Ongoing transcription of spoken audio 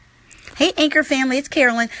Hey, Anchor family, it's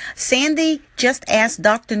Carolyn. Sandy just asked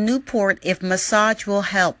Dr. Newport if massage will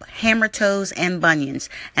help hammer toes and bunions.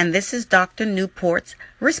 And this is Dr. Newport's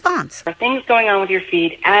response. Things going on with your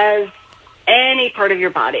feet, as any part of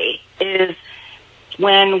your body, is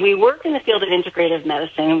when we work in the field of integrative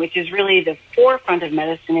medicine, which is really the forefront of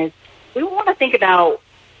medicine, is we want to think about,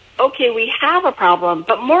 okay, we have a problem,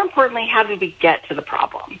 but more importantly, how did we get to the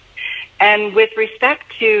problem? And with respect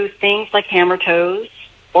to things like hammer toes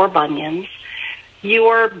or bunions, you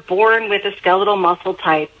are born with a skeletal muscle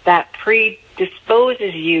type that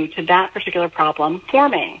predisposes you to that particular problem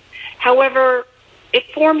forming. However, it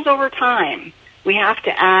forms over time. We have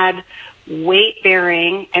to add weight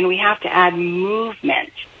bearing and we have to add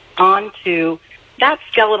movement onto that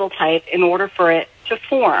skeletal type in order for it to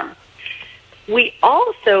form. We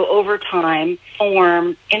also, over time,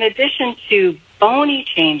 form, in addition to bony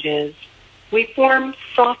changes, we form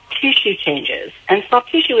soft tissue changes. And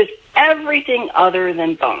soft tissue is everything other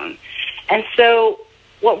than bone. And so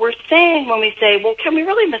what we're saying when we say, well, can we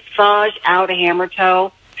really massage out a hammer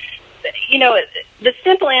toe? You know, the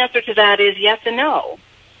simple answer to that is yes and no.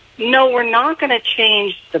 No, we're not going to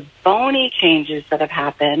change the bony changes that have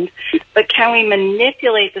happened, but can we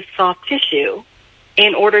manipulate the soft tissue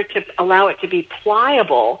in order to allow it to be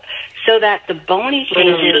pliable so that the bony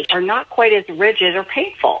changes are not quite as rigid or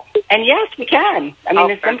painful? And yes, we can. I mean,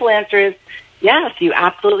 the simple answer is yes, you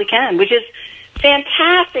absolutely can, which is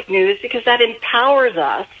fantastic news because that empowers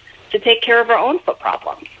us to take care of our own foot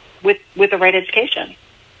problems with the right education.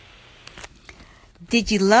 Did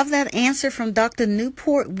you love that answer from Dr.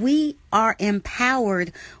 Newport? We are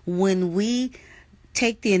empowered when we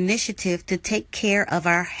take the initiative to take care of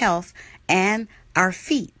our health and our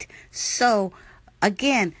feet. So,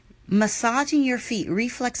 again, massaging your feet,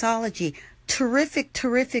 reflexology,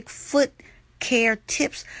 terrific foot care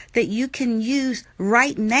tips that you can use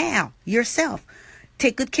right now yourself.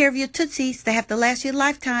 Take good care of your tootsies. They have to last you a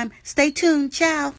lifetime. Stay tuned. Ciao.